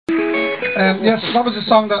Yes, that was a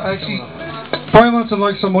song that actually Brian Wilson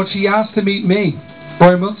liked so much, he asked to meet me.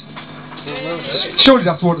 Brian Wilson. Surely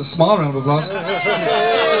that's worth a small round of applause.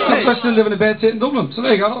 I'm still living in a bed sit in Dublin, so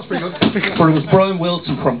there you go, that was pretty good. But it was Brian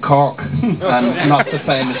Wilson from Cork, and not the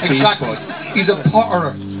famous Beach Boy. He's a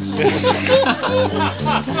potterer.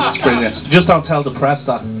 It's brilliant. Just don't tell the press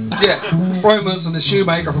that. Yeah, Brian Wilson, the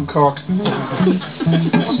shoemaker from Cork.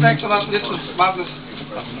 What's next on that list of madness?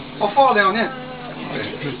 I'll fall down, yeah.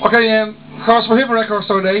 Okay, of course, we're here for Record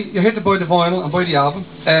Store Day. You're here to buy the vinyl and buy the album.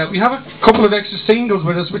 We have a couple of extra singles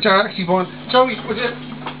with us, which are actually fun. Joey, would you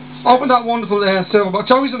open that wonderful silver box?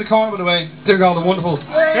 Joey's in the corner, by the way, doing all the wonderful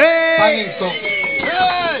banging stuff.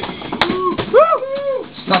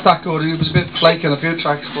 Not that good, it was a bit flaky on a few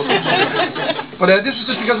tracks, but this is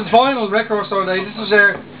just because it's vinyl Record Store Day. This is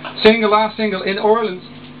their last single in Ireland.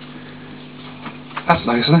 That's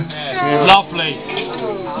nice, isn't it? Yeah. Lovely.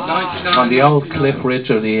 On the old Cliff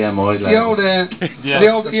Richard EMI label. The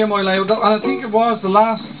old EMI label, and I think it was the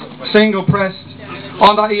last single pressed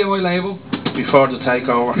on that EMI label. Before the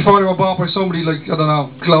takeover. Before they were bought by somebody like, I don't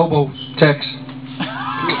know, Globo Tex.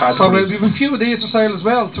 So we have a few of these for sale as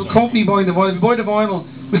well, to accompany buying the vinyl. If you buy the vinyl,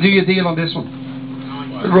 we'll do you a deal on this one.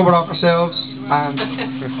 We'll rub it off ourselves. And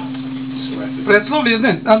but it's lovely, isn't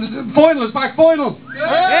it? And the vinyl is back, vinyl!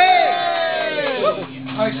 Hey!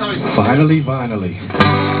 Sorry. Finally. Oh,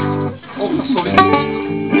 that's lovely.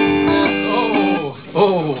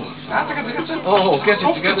 Get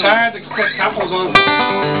your guitar, the capos on.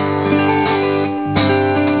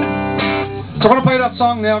 So I'm going to play that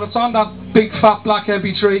song now. That's on that big fat black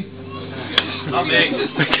Pt.3.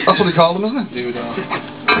 That's what they call them, isn't it?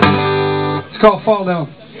 It's called Fall Down.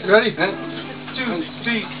 You ready? 1, 2,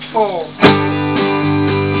 3, 4.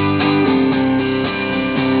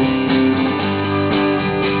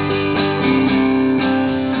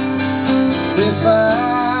 If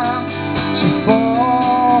I'm to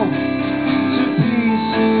fall to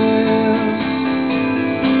pieces,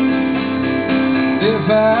 if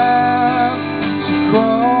I'm to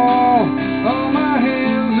crawl on my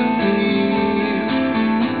hands and knees,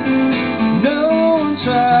 no one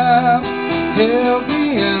tried to help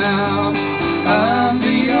me out. I'm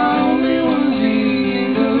the only one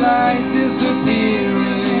seeing the light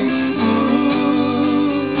disappearing.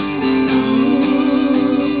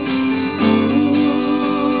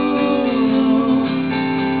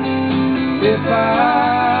 If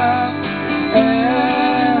I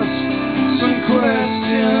ask some questions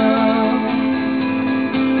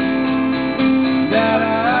that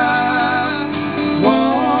I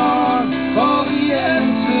want all the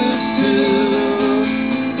answers to,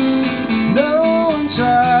 no one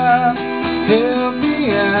tried to help me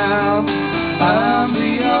out. I'm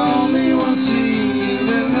the only one seeing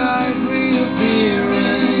the night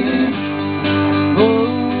reappearing. Oh,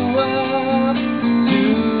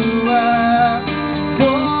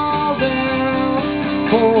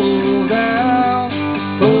 fall down,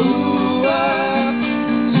 oh,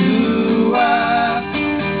 do I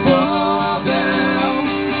fall down,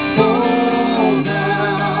 fall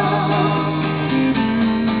down.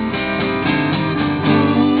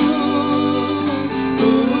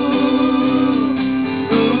 Ooh,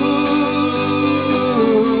 ooh,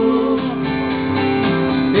 ooh.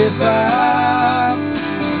 If I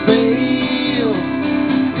fail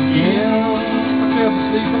again, I fell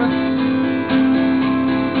asleep on it.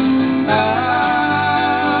 I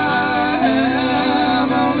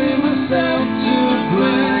am only myself to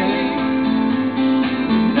blame.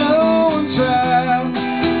 No one tried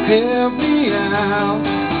to help me out.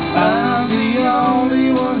 I'm the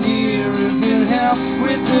only one here who can help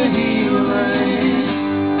with the healing.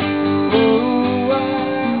 Oh,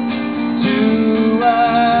 do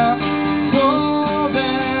I fall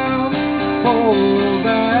down, fall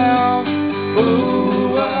down?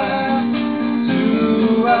 Oh,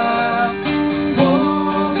 do I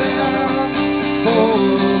fall down,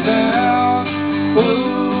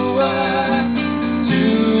 oh,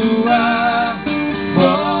 do I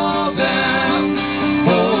fall down,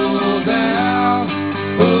 oh, do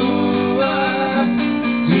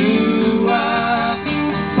I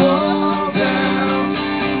fall down,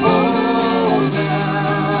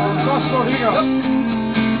 here you go.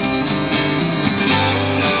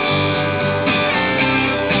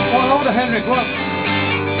 Oh, over to Henrik, what?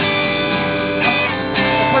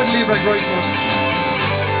 I'll play the lead break right first.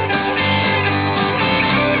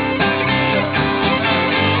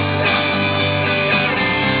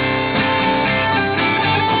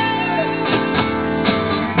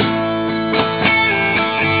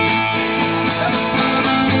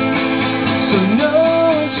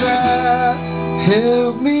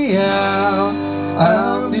 Help me out,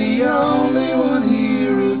 I'm the only anyone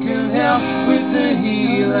here who can help with the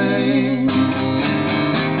healing?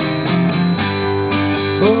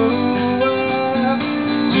 Oh,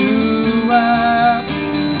 do I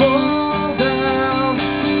fall down,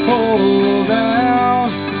 fall down?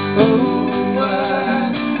 Oh,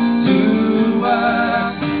 do I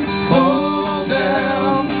fall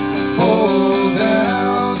down, fall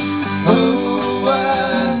down? Oh,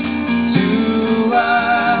 do I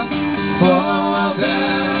fall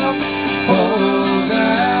down, fall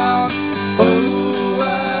down? Oh,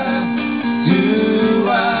 do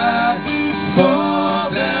I fall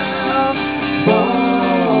down,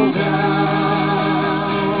 fall down?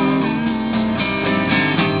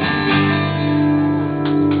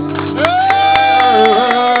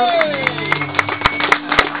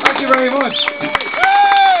 Thank you very much.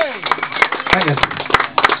 Thank you.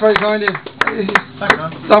 It's very kind of you.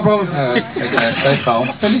 No problem. Stay calm.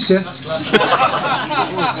 Felicia.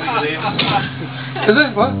 Is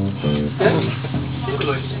it? What? Yeah.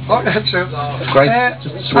 Oh, that's true. Great.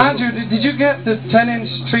 Andrew, did you get the 10-inch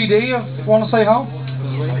 3D of Wanna Stay Home?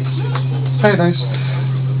 Very nice.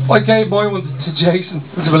 I gave my one to Jason,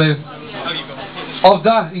 would you believe? Of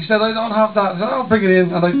that. He said, I don't have that. I said, I'll bring it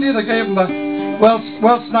in. And I did. I gave him that. Well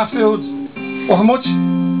snafu'd. Well, how much?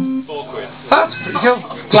 £4. That's pretty cool.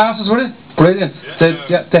 Glasses with it? Brilliant.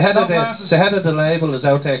 The head of the label is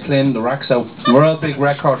out there cleaning the racks out. We're all big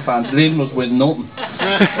record fans. Leaving us with nothing.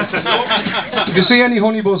 If you see any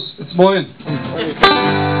honey bus, it's mine.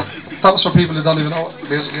 That was for people who don't even know what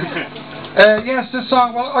music is. Yes, this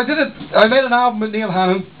song. Well, I made an album with Neil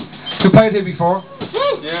Hannon, who played here before.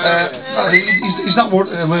 He's not worth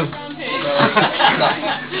a move.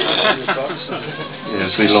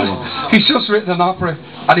 Yes, we love him. He's just written an opera,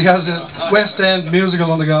 and he has a West End musical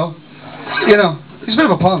on the go. You know, he's a bit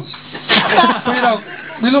of a ponce. But, you know,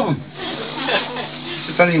 we love him.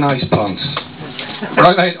 It's a very nice ponce.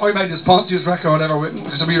 But I made this ponziest record ever written,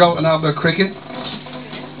 because we wrote an album about cricket.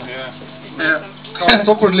 Yeah. It's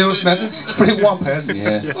up with Lewis Method. Pretty one person,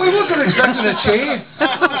 yeah. I wasn't expecting a cheer.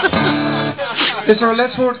 Is there a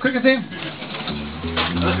Let's Forward cricket team?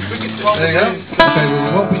 There you go. Okay, we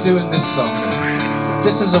won't be doing this song.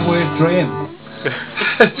 This is a weird dream.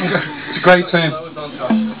 It's a great team.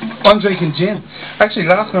 I'm drinking gin. Actually,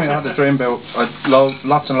 last night I had a dream about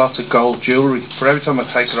lots and lots of gold jewellery. For every time I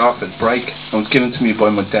take it off, it'd break. And it was given to me by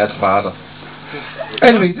my dead father.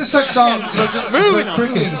 Anyway, this next song is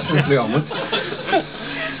cricket.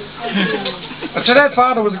 But your dead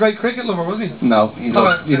father was a great cricket lover, wasn't he? No, he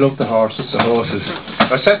loved the horses. The horses.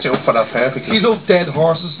 I set you up for that perfectly. He loved dead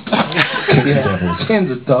horses. Yeah,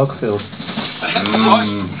 skins of dog food.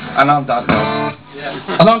 And on that note.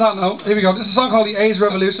 And on that note, here we go. This is a song called The AIDS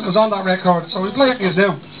Revolution. It was on that record, so we'll play it for you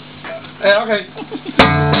now. Okay.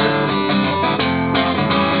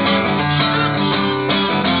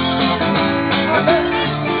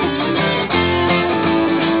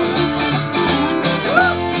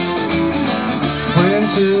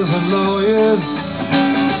 Princes and lawyers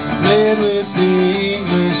played with the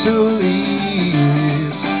English elite.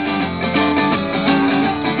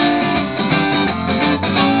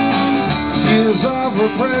 Years of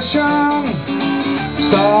repression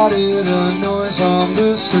started a noise on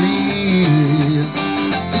the street.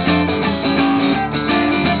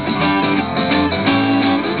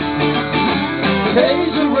 The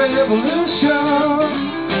age of revolution,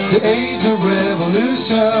 the age of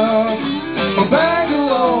revolution. From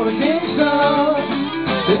Bangalore to Kingston,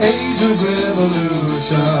 the age of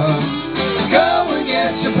revolution. Go and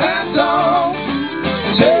get your pants on,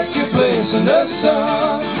 take your place in the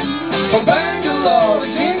sun. From Bangalore to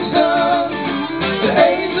Kingston, the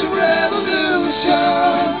age of revolution.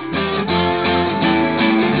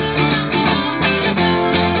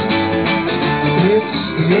 It's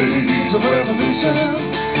the age of revolution.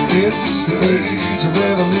 It's the age of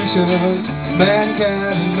revolution.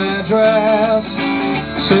 Mankind in Madras,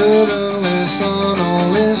 suddenly son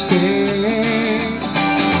all is king.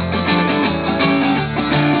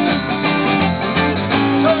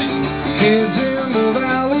 Kids in the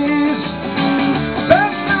valleys,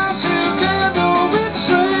 best not to get no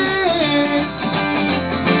retreat.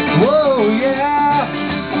 Whoa, yeah.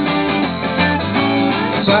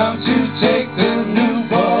 Time to take the new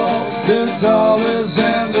ball, the dollars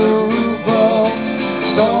and the ruble.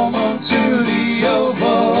 Storm onto the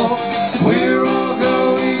oval, we're all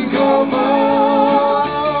going global.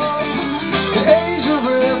 The age of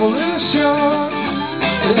revolution,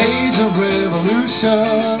 the age of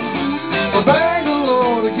revolution. From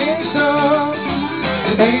Bangalore to Kingston,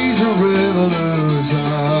 the age of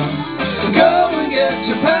revolution. Go and get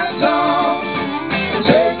your pants on,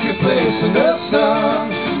 take your place in the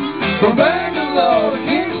sun. From Bangalore to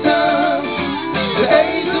Kingston, the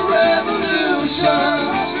age of revolution.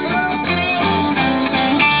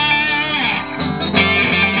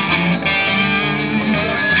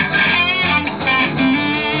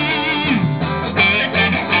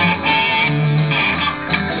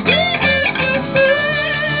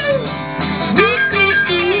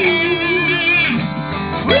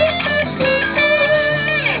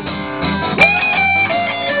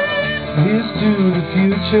 Here's to the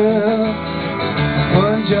future,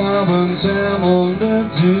 one job, one time on the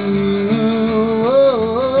do.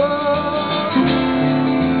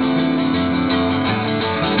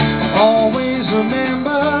 Always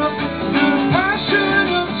remember the passion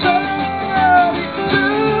of time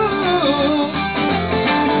too.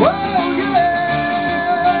 Oh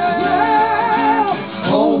yeah.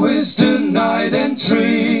 Always denied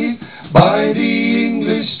entry by the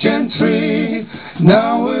English gentry.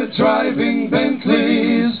 Now we're driving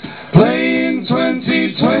Bentleys, playing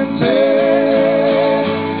 2020.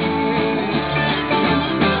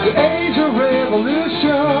 The age of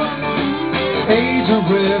revolution, age of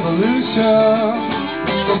revolution.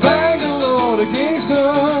 From Bangalore to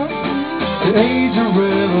Kingston, the age of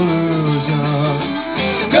revolution.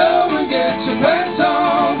 Go and get your pants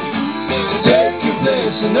on, take your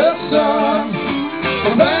place in the sun.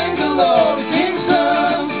 From Bangalore to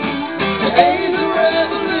Kingston, the age of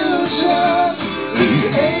revolution, the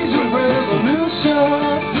age of revolution,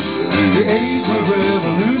 the age of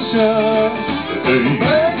revolution. From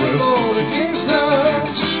Bangalore to Kingston,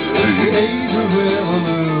 the age of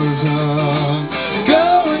revolution. Go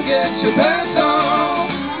and get your pants on,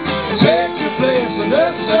 take your place in the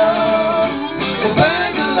sun. From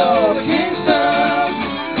Bangalore to Kingston,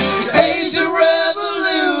 the age of revolution.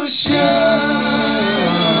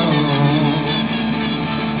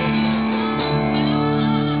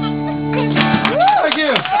 Thank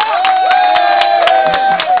you.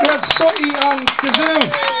 We have Sutty on kazoo.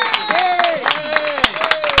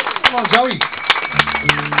 Come on, Joey.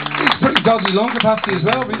 He's pretty dodgy lung capacity as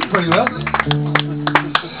well, but he did pretty well.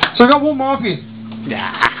 So we've got one more for you.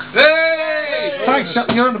 Yeah. Hey! Thanks, Sean.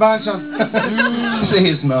 You're in the band, Sean.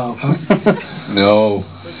 Please, no. No.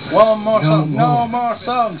 One more song. No No more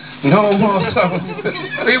songs. No more songs.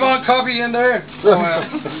 We want coffee in there.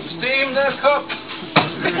 Steam the cup.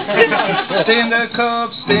 Steam the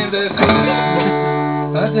cup, steam the cup.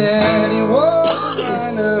 My daddy was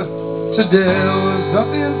finer. Today was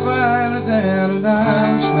nothing finer than an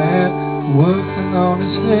Irishman working on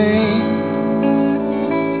his day.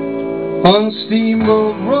 On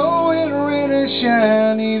Steamboat Row in rain and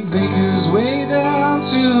shine, he'd make his way down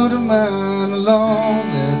to the mine. Along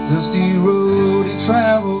that dusty road he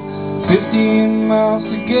traveled 15 miles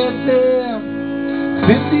to get there,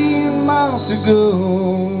 15 miles to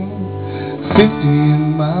go,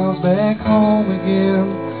 15 miles back home again,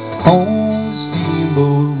 home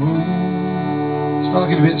Steamboat Row. I'll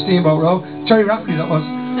give you a bit of Steamboat Row. Cherry Rafferty that was.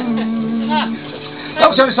 That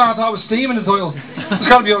was the only song I thought was steam in the title. There's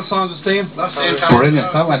got to be other songs with steam.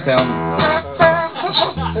 Brilliant. That went down.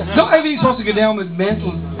 Not everything's supposed to go down with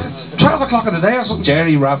mental. It's 12 o'clock in the day or something.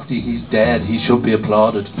 Jerry Rafferty, he's dead. He should be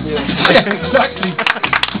applauded. Yeah, exactly.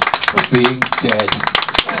 For being dead.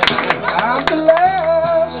 I'm the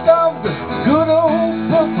last of the good old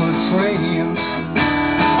purple train.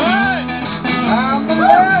 I'm the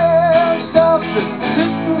last of the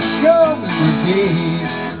little scum brigade.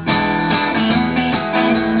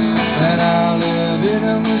 And I live in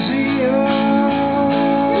a museum,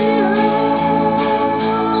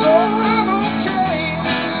 so I'm okay.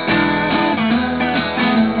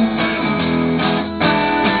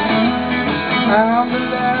 I'm the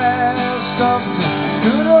last of the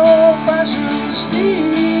good old-fashioned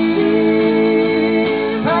steam.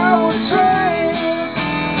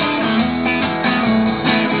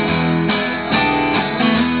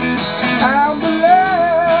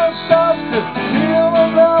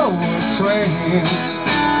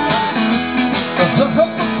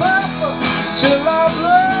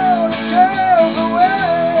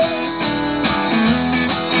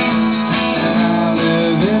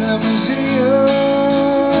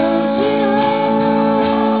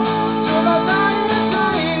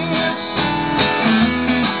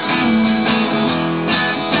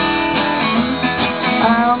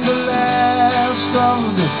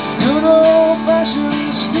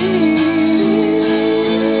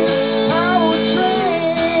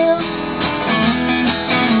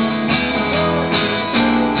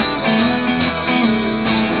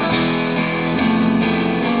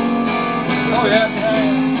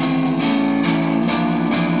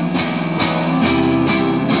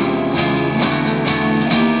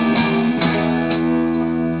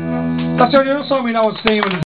 That's the only other song we know it's steaming.